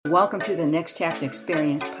Welcome to the Next Chapter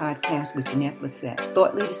Experience podcast with Jeanette Blissett.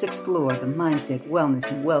 Thought leaders explore the mindset, wellness,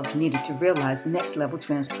 and wealth needed to realize next level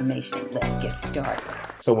transformation. Let's get started.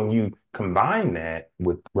 So when you combine that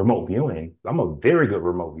with remote viewing, I'm a very good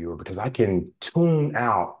remote viewer because I can tune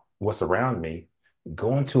out what's around me,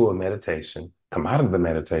 go into a meditation, come out of the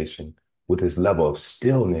meditation with this level of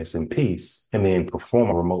stillness and peace, and then perform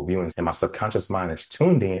a remote viewing. And my subconscious mind is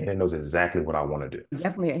tuned in and it knows exactly what I want to do.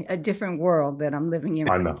 Definitely a different world that I'm living in.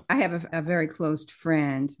 I know. I have a very close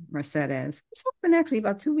friend, Mercedes. This happened actually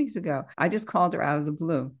about 2 weeks ago. I just called her out of the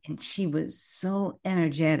blue and she was so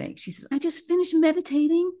energetic. She says, I just finished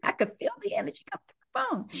meditating. I could feel the energy come through.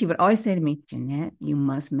 Phone. She would always say to me, Jeanette, you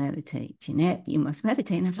must meditate. Jeanette, you must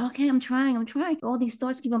meditate. And I was like, okay, I'm trying. All these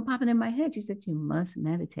thoughts keep on popping in my head. She said, you must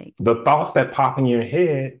meditate. The thoughts that pop in your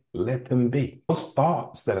head, let them be. Those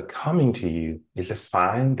thoughts that are coming to you is a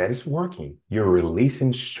sign that it's working. You're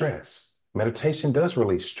releasing stress. Meditation does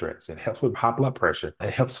release stress. It helps with high blood pressure.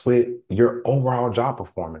 It helps with your overall job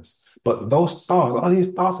performance. But those thoughts, all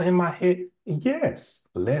these thoughts are in my head. Yes,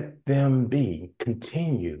 let them be.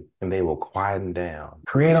 Continue, and they will quieten down.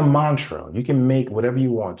 Create a mantra. You can make whatever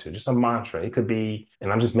you want to, just a mantra. It could be,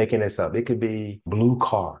 and I'm just making this up, it could be blue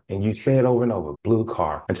car. And you say it over and over, blue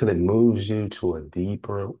car, until it moves you to a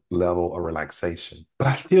deeper level of relaxation. But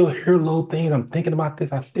I still hear little things. I'm thinking about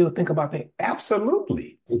this. I still think about things.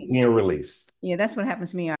 Absolutely. It's being released. Yeah, that's what happens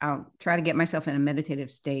to me. I'll try to get myself in a meditative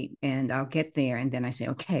state and I'll get there. And then I say,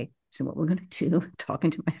 okay, so what we're going to do,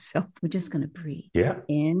 talking to myself, we're just going to breathe. Yeah.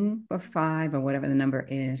 In for 5 or whatever the number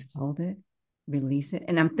is, hold it, release it.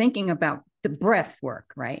 And I'm thinking about the breath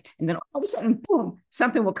work, right? And then all of a sudden, boom,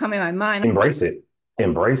 something will come in my mind. Embrace it.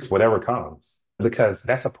 Embrace whatever comes because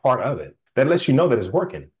that's a part of it. That lets you know that it's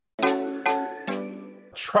working.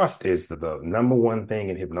 Trust is the number one thing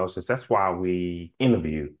in hypnosis. That's why we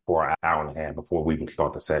interview for an hour and a half before we even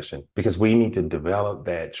start the session, because we need to develop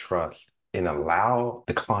that trust and allow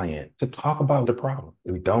the client to talk about the problem.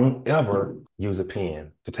 We don't ever use a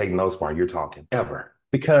pen to take notes while you're talking, ever,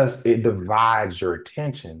 because it divides your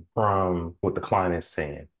attention from what the client is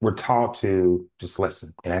saying. We're taught to just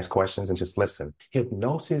listen and ask questions and just listen.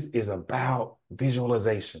 Hypnosis is about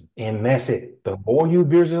visualization, and that's it. The more you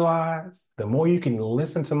visualize, the more you can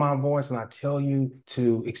listen to my voice, and I tell you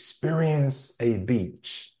to experience a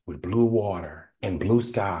beach with blue water and blue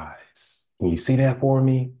skies. When you see that for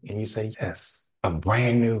me and you say, yes, a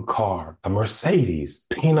brand new car, a Mercedes,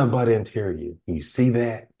 peanut butter interior. You see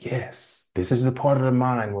that? Yes. This is the part of the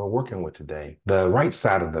mind we're working with today. The right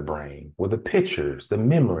side of the brain with the pictures, the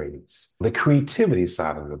memories, the creativity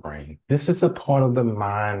side of the brain. This is a part of the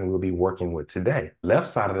mind we'll be working with today. Left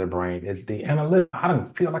side of the brain is the analytic. I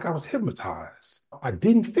didn't feel like I was hypnotized. I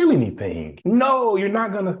didn't feel anything. No, you're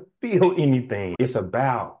not going to feel anything. It's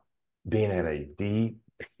about being at a deep,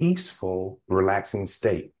 peaceful, relaxing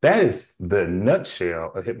state. That is the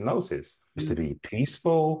nutshell of hypnosis, is to be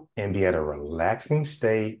peaceful and be at a relaxing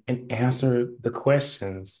state and answer the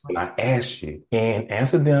questions when I ask you, and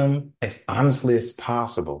answer them as honestly as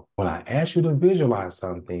possible. When I ask you to visualize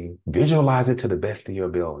something, visualize it to the best of your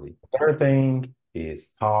ability. Third thing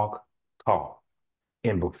is talk.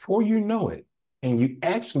 And before you know it, and you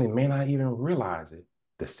actually may not even realize it,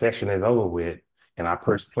 the session is over with and I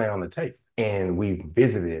press play on the tape. And we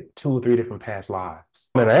visited 2 or 3 different past lives.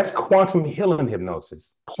 Now, that's quantum healing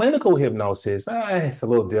hypnosis. Clinical hypnosis, it's a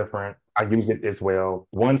little different. I use it as well.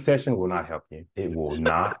 One session will not help you. It will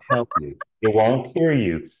not help you. It won't cure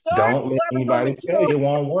you. Don't let anybody tell you it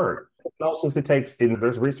won't work. Hypnosis,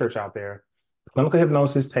 there's research out there. Clinical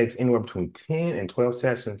hypnosis takes anywhere between 10 and 12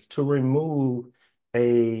 sessions to remove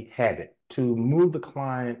a habit, to move the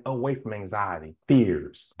client away from anxiety,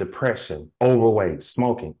 fears, depression, overweight,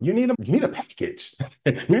 smoking. You need a package.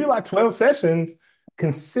 You need like 12 sessions,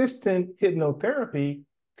 consistent hypnotherapy,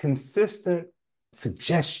 consistent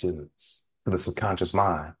suggestions to the subconscious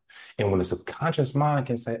mind. And when the subconscious mind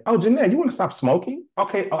can say, oh, Jeanette, you want to stop smoking?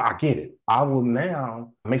 Okay, oh, I get it. I will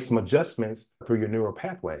now make some adjustments through your neural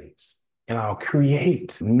pathways. And I'll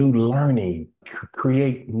create new learning,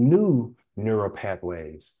 create new neural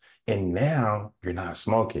pathways. And now you're not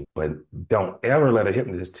smoking. But don't ever let a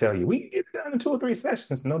hypnotist tell you, we can get it done in 2 or 3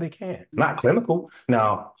 sessions. No, they can't. It's not clinical.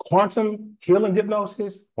 Now, quantum healing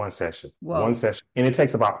hypnosis, 1 session. Whoa. 1 session. And it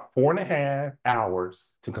takes about 4.5 hours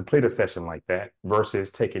to complete a session like that versus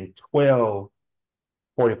taking 12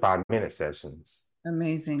 45-minute sessions.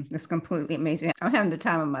 Amazing. That's completely amazing. I'm having the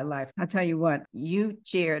time of my life. I'll tell you what, you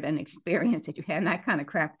shared an experience that you had, and I kind of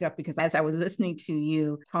cracked up because as I was listening to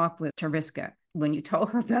you talk with Tariska, when you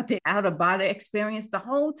told her about the out-of-body experience, the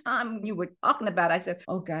whole time you were talking about it, I said,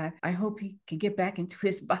 oh God, I hope he can get back into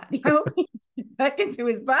his body. I hope he back into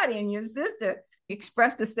his body, and your sister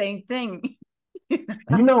expressed the same thing.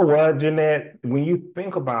 You know what, Jeanette? When you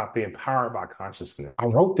think about the Empowered by Consciousness, I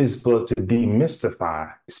wrote this book to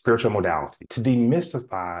demystify spiritual modality, to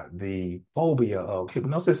demystify the phobia of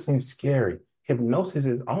hypnosis. Seems scary. Hypnosis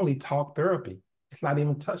is only talk therapy. It's not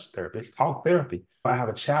even touch therapy. It's talk therapy. I have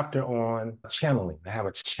a chapter on channeling.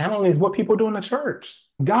 Channeling is what people do in the church.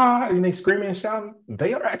 God, and they screaming and shouting,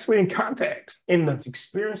 they are actually in contact. And the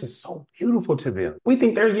experience is so beautiful to them. We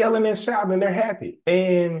think they're yelling and shouting and they're happy.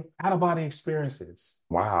 And out of body experiences,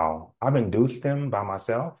 wow, I've induced them by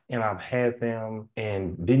myself and I've had them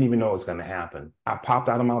and didn't even know it was going to happen. I popped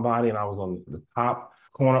out of my body and I was on the top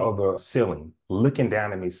corner of the ceiling looking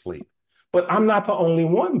down at me sleep. But I'm not the only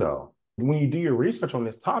one, though. When you do your research on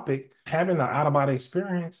this topic, having an out-of-body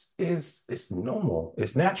experience is normal,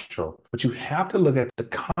 it's natural. But you have to look at the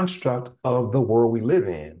construct of the world we live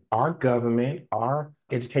in. Our government, our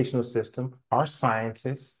educational system, our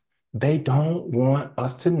scientists, they don't want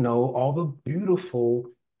us to know all the beautiful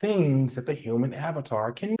things that the human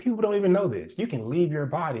avatar can. People don't even know this. You can leave your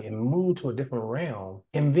body and move to a different realm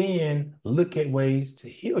and then look at ways to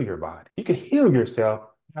heal your body. You can heal yourself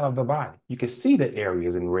out of the body. You can see the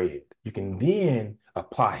areas in red. You can then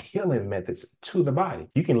apply healing methods to the body.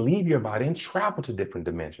 You can leave your body and travel to different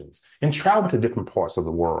dimensions and travel to different parts of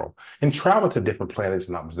the world and travel to different planets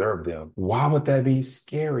and observe them. Why would that be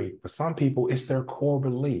scary? For some people, it's their core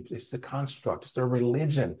beliefs. It's the construct. It's their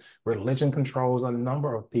religion. Religion controls a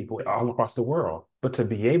number of people all across the world. But to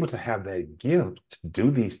be able to have that gift to do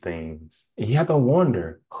these things, you have to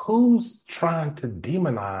wonder who's trying to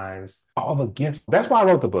demonize all the gifts. That's why I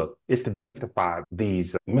wrote the book. It's to justify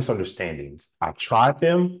these misunderstandings. I tried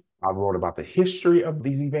them. I wrote about the history of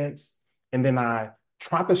these events. And then I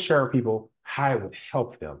tried to share with people how it would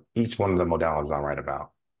help them, each one of the modalities I write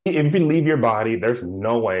about. If you leave your body, there's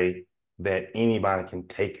no way that anybody can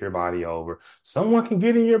take your body over. Someone can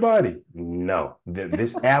get in your body. No,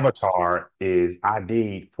 this avatar is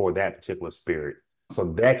ID'd for that particular spirit.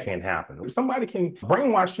 So that can't happen. Somebody can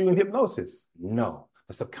brainwash you in hypnosis. No,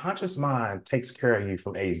 the subconscious mind takes care of you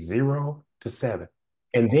from age 0 to 7.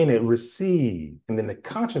 And then it receives, and then the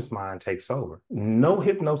conscious mind takes over. No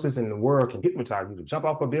hypnosis in the world can hypnotize you to jump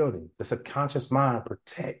off a building. The subconscious mind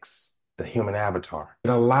protects the human avatar.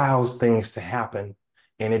 It allows things to happen,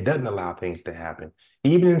 and it doesn't allow things to happen.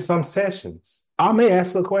 Even in some sessions, I may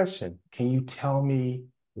ask a question. Can you tell me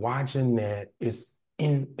why Jeanette is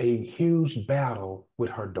in a huge battle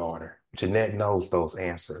with her daughter? Jeanette knows those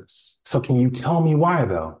answers. So can you tell me why,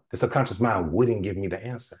 though? The subconscious mind wouldn't give me the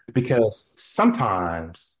answer. Because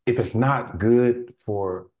sometimes if it's not good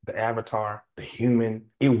for the avatar, the human,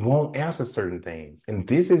 it won't answer certain things. And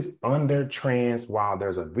this is under trance while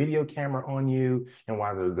there's a video camera on you and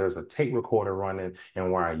while there's a tape recorder running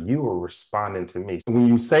and while you are responding to me. When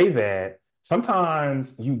you say that,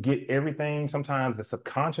 sometimes you get everything. Sometimes the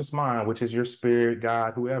subconscious mind, which is your spirit,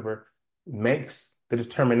 God, whoever, makes the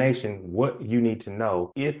determination what you need to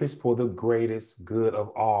know if it's for the greatest good of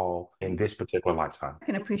all in this particular lifetime. I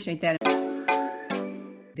can appreciate that.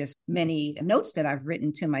 There's many notes that I've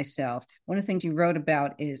written to myself. One of the things you wrote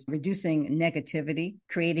about is reducing negativity,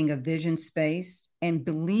 creating a vision space, and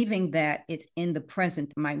believing that it's in the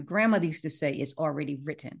present. My grandmother used to say, it's already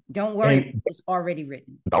written. Don't worry, it's already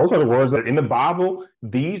written. Those are the words that in the Bible.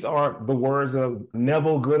 These are the words of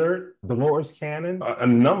Neville Goddard, Dolores Cannon, a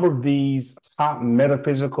number of these top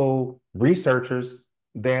metaphysical researchers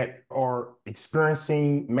that are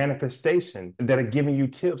experiencing manifestation, that are giving you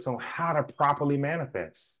tips on how to properly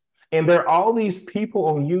manifest. And there are all these people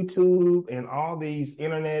on YouTube and all these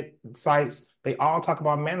internet sites, they all talk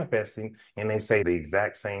about manifesting and they say the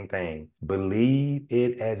exact same thing. Believe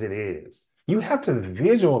it as it is. You have to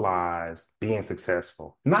visualize being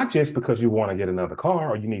successful, not just because you want to get another car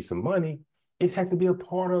or you need some money. It has to be a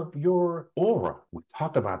part of your aura. We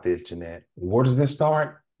talked about this, Jeanette. Where does it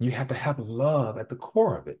start? You have to have love at the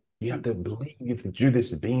core of it. You have to believe that you're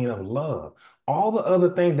this being of love. All the other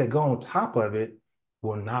things that go on top of it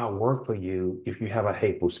will not work for you if you have a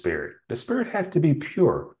hateful spirit. The spirit has to be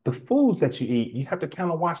pure. The foods that you eat, you have to kind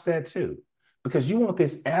of watch that too, because you want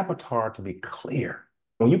this avatar to be clear.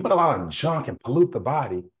 When you put a lot of junk and pollute the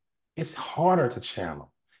body, it's harder to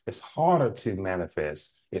channel. It's harder to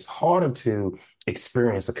manifest. It's harder to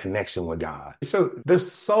experience a connection with God. So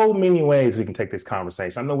there's so many ways we can take this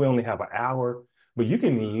conversation. I know we only have an hour, but you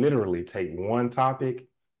can literally take one topic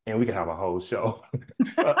and we can have a whole show,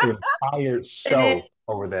 an entire show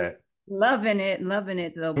over that. Loving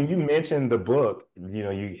it though. When you mentioned the book,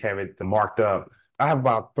 you have it marked up. I have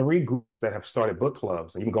about 3 groups that have started book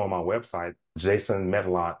clubs. And you can go on my website,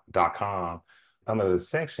 jasonmetalot.com. under the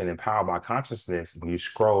section Empowered by Consciousness, when you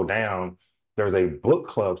scroll down, there's a book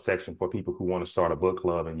club section for people who want to start a book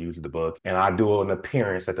club and use the book. And I do an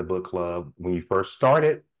appearance at the book club when you first start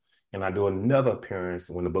it, and I do another appearance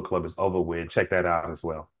when the book club is over with. Check that out as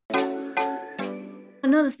well.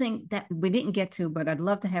 Another thing that we didn't get to, but I'd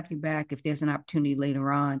love to have you back if there's an opportunity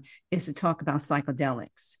later on, is to talk about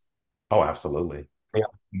psychedelics. Oh, absolutely. Yeah.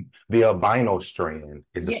 The albino strand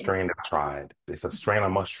is the Yeah. strand I tried. It's a strand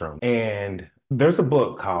of mushroom. And there's a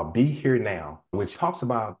book called Be Here Now, which talks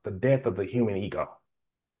about the death of the human ego.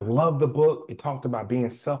 I love the book. It talked about being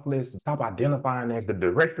selfless, stop identifying as the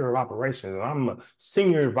director of operations. And I'm a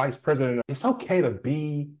senior vice president. It's okay to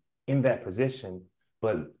be in that position,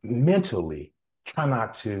 but mentally try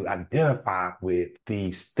not to identify with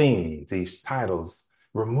these things, these titles,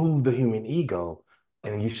 remove the human ego,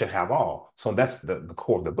 and you should have all. So that's the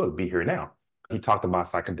core of the book, Be Here Now. He talked about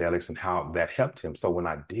psychedelics and how that helped him. So when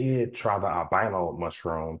I did try the albino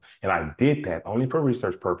mushroom, and I did that only for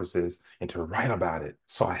research purposes and to write about it.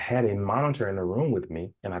 So I had a monitor in the room with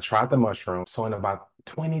me and I tried the mushroom. So in about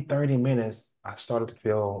 20, 30 minutes, I started to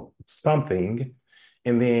feel something.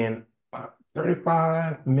 And then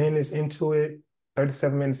 35 minutes into it,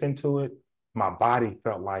 37 minutes into it, my body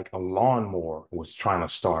felt like a lawnmower was trying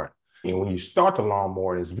to start. And when you start the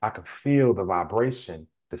lawnmower, I could feel the vibration,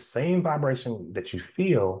 the same vibration that you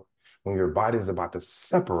feel when your body is about to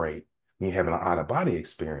separate when you're having an out-of-body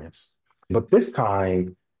experience. But this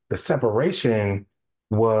time, the separation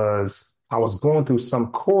was, I was going through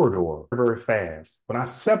some corridor very fast. When I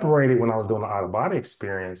separated, when I was doing the out-of-body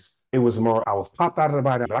experience, it was more, I was popped out of the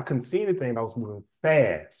body, but I couldn't see anything. I was moving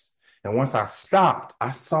fast. And once I stopped, I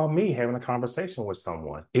saw me having a conversation with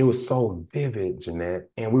someone. It was so vivid, Jeanette.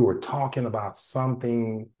 And we were talking about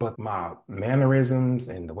something, but my mannerisms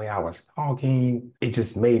and the way I was talking, it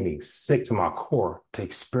just made me sick to my core to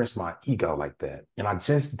experience my ego like that. And I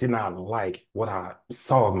just did not like what I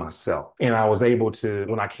saw of myself. And I was able to,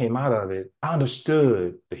 when I came out of it, I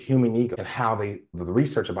understood the human ego and how the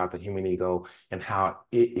research about the human ego and how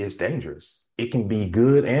it is dangerous. It can be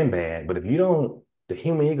good and bad, but if you don't, the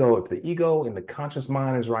human ego, if the ego and the conscious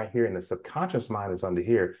mind is right here and the subconscious mind is under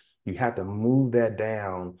here, you have to move that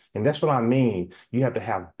down. And that's what I mean. You have to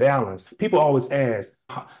have balance. People always ask,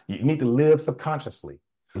 you need to live subconsciously.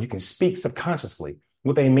 You can speak subconsciously.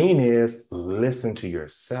 What they mean is listen to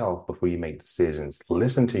yourself before you make decisions.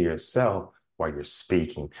 Listen to yourself while you're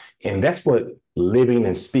speaking. And that's what living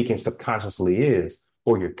and speaking subconsciously is,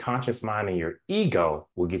 or your conscious mind and your ego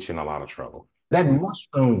will get you in a lot of trouble. That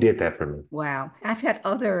mushroom did that for me. Wow. I've had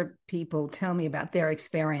other people tell me about their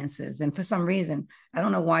experiences. And for some reason, I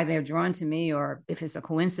don't know why they're drawn to me or if it's a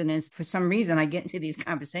coincidence. For some reason, I get into these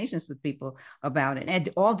conversations with people about it at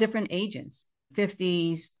all different ages.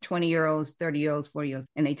 50s, 20-year-olds, 30-year-olds, 40-year-olds,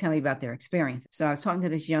 and they tell me about their experience. So I was talking to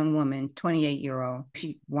this young woman, 28-year-old.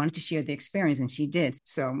 She wanted to share the experience, and she did.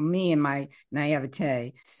 So me and my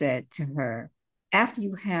naivete said to her, after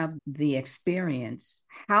you have the experience,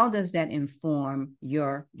 how does that inform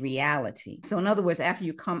your reality? So in other words, after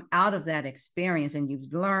you come out of that experience and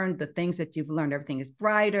you've learned the things that you've learned, everything is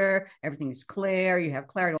brighter, everything is clear, you have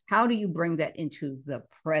clarity. How do you bring that into the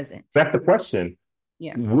present? That's the question.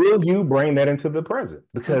 Yeah. Will you bring that into the present?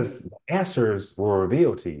 Because the answers were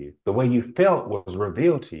revealed to you. The way you felt was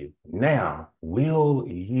revealed to you. Now, will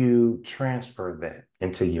you transfer that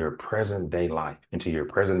into your present day life, into your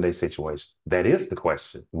present day situation? That is the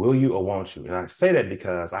question. Will you or won't you? And I say that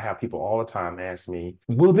because I have people all the time ask me,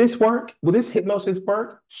 will this work? Will this hypnosis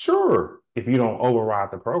work? Sure. If you don't override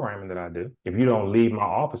the programming that I do, if you don't leave my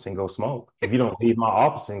office and go smoke, if you don't leave my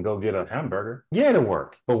office and go get a hamburger, yeah, it'll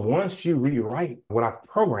work. But once you rewrite what I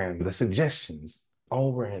programmed, the suggestions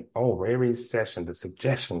over and over, every session, the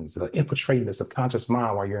suggestions that are infiltrating the subconscious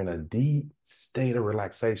mind while you're in a deep state of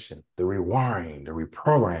relaxation, the rewiring, the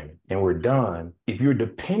reprogramming, and we're done. If you're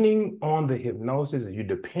depending on the hypnosis, if you're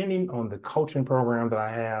depending on the coaching program that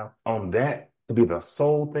I have, on that to be the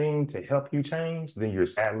sole thing to help you change, then you're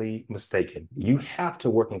sadly mistaken. You have to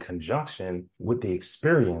work in conjunction with the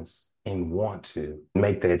experience and want to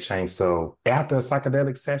make that change. So after a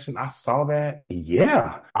psychedelic session, I saw that.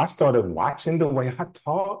 Yeah, I started watching the way I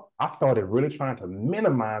talk. I started really trying to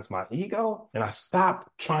minimize my ego, and I stopped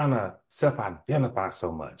trying to self-identify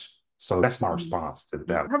so much. So that's my response to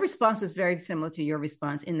that. Her response was very similar to your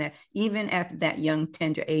response in that even at that young,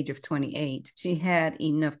 tender age of 28, she had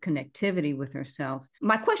enough connectivity with herself.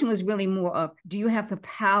 My question was really more of, do you have the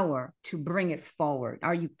power to bring it forward?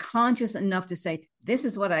 Are you conscious enough to say, this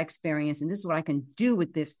is what I experienced and this is what I can do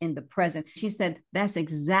with this in the present? She said that's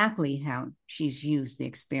exactly how she's used the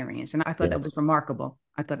experience. And I thought that was remarkable.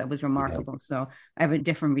 I thought that was remarkable. So I have a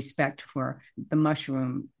different respect for the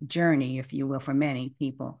mushroom journey, if you will, for many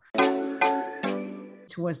people.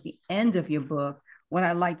 Towards the end of your book, what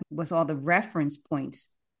I liked was all the reference points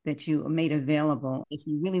that you made available. If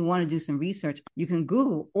you really want to do some research, you can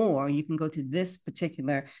Google, or you can go to this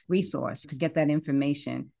particular resource to get that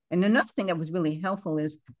information. And another thing that was really helpful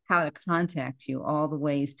is how to contact you, all the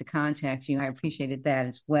ways to contact you. I appreciated that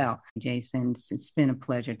as well. Jason, it's been a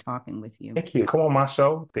pleasure talking with you. Thank you. Come on my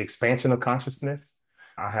show, The Expansion of Consciousness.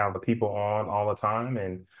 I have the people on all the time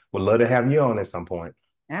and would love to have you on at some point.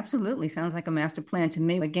 Absolutely. Sounds like a master plan to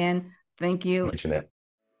me. Again, thank you. Jeanette.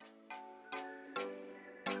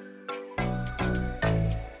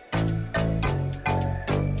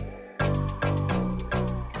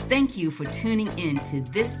 Thank you for tuning in to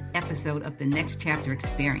this episode of the Next Chapter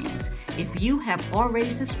Experience. If you have already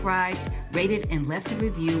subscribed, rated, and left a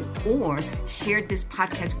review, or shared this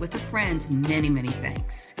podcast with a friend, many, many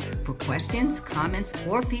thanks. For questions, comments,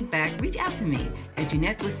 or feedback, reach out to me at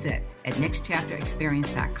Jeanette Blissett at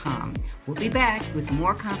nextchapterexperience.com. We'll be back with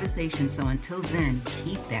more conversations, so until then,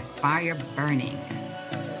 keep that fire burning.